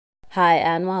Hi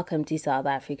and welcome to South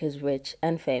Africa's Rich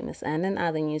and Famous. And in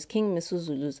other news, King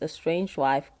Misuzulu's estranged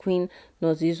wife, Queen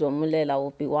Nozizwe Mulela,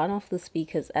 will be one of the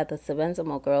speakers at the Sebenza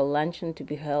Moghuel Luncheon to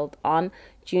be held on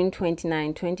June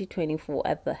 29, 2024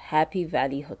 at the Happy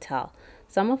Valley Hotel.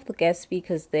 Some of the guest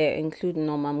speakers there include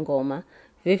Noma Ngoma,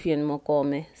 Vivian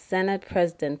Mokome, Senate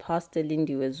President Pastor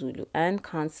Lindiwe Zulu, and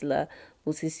Councillor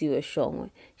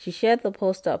Nozizwe. She shared the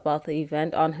poster about the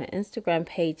event on her Instagram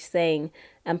page saying,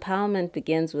 "Empowerment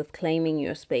begins with claiming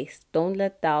your space. Don't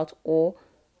let doubt or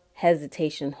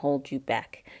hesitation hold you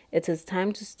back. It is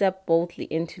time to step boldly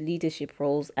into leadership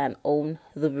roles and own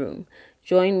the room.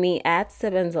 Join me at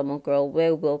Sebenza Moghuel,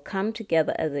 where we'll come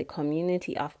together as a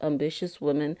community of ambitious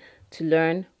women to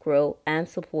learn, grow, and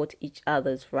support each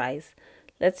other's rise.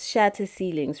 Let's shatter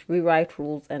ceilings, rewrite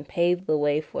rules, and pave the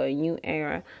way for a new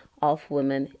era of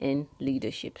women in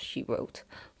leadership," she wrote.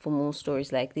 For more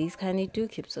stories like these, kindly do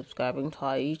keep subscribing to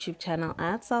our YouTube channel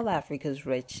at South Africa's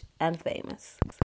Rich and Famous.